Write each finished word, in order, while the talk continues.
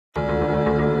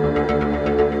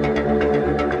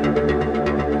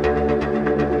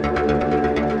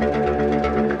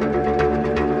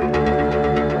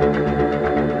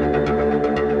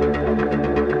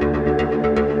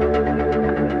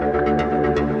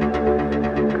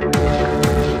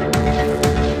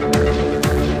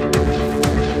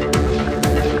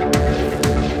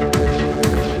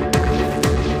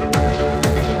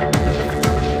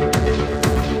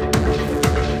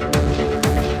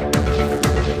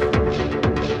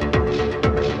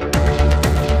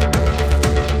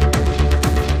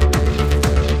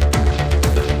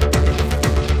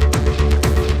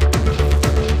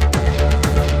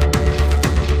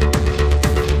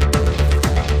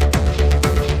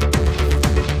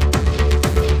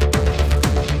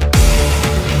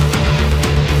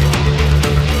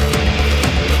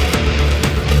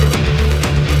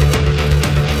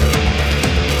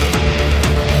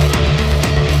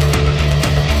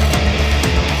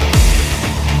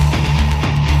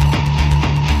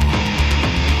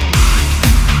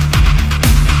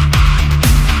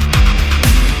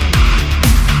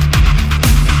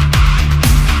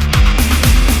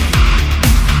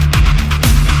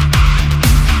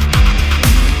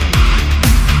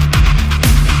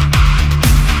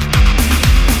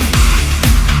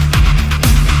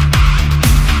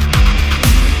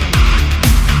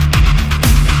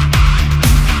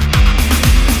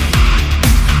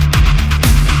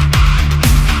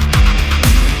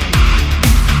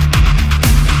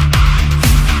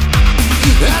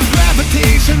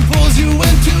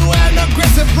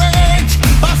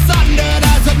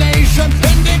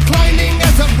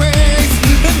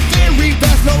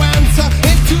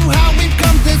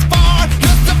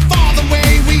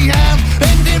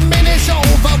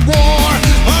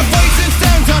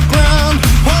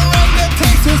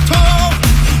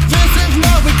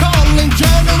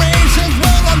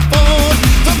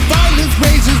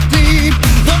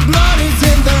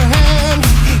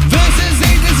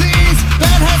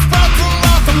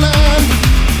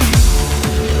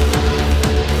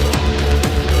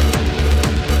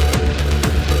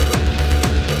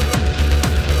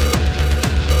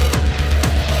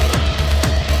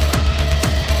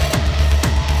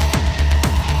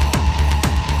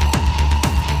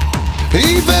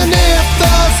Even if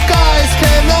the skies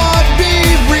cannot be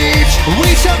reached,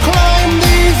 we shall climb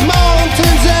these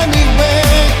mountains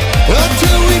anyway,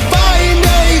 until we find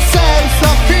a sense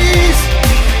of peace,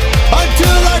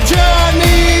 until our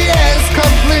journey is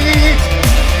complete.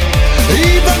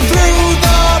 Even through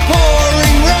the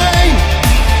pouring rain,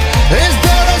 is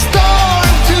there a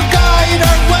storm to guide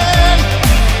our way?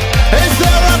 Is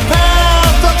there a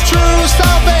path of true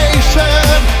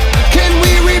salvation? Can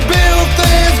we rebuild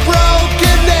this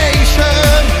broken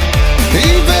nation?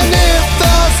 Even if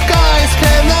the skies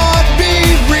cannot be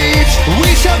reached,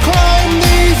 we shall climb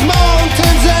these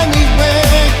mountains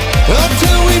anyway,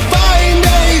 until we find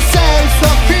a sense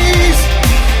of peace,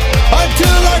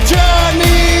 until our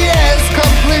journey is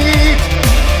complete.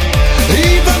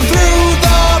 Even through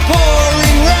the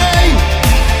pouring rain,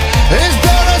 is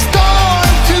there a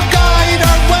storm to guide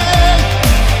our way?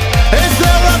 Is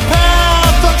there a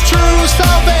path of true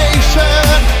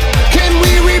salvation? Can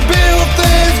we rebuild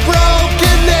this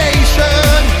broken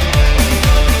nation?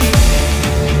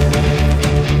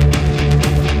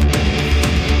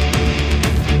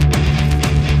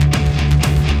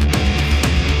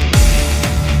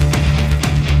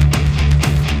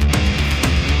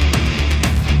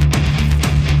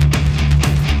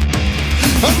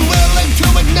 Unwilling to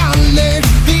acknowledge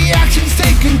the actions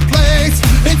taking place,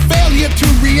 in failure to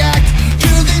react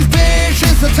to these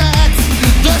vicious attacks.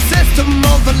 The system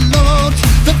overloads,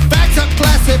 the facts are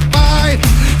classified,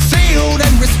 sealed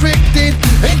and restricted,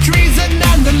 in treason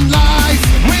and in lies.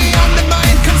 We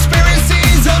undermine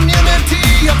conspiracies,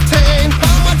 immunity obtained.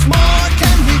 How much more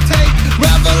can we take?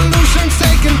 Revolution's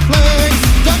taking place.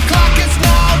 The clock is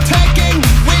now ticking.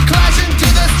 We clash into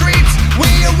the streets. We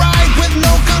arrive with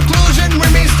no conclusion.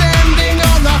 Remain standing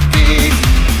on our feet.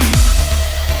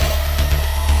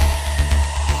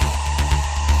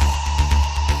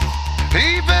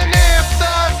 Even if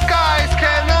the skies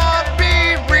cannot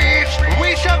be reached,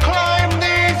 we shall climb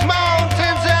these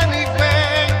mountains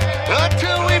anyway,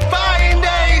 until we find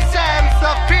a sense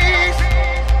of peace,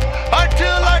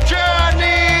 until our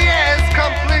journey is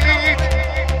complete.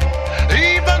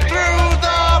 Even through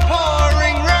the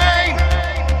pouring rain,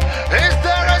 is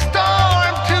there a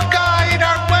storm to guide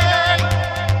our way?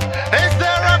 Is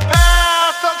there a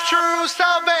path of true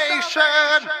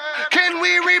salvation? Can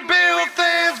we rebuild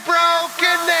this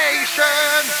broken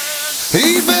nation?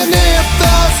 Even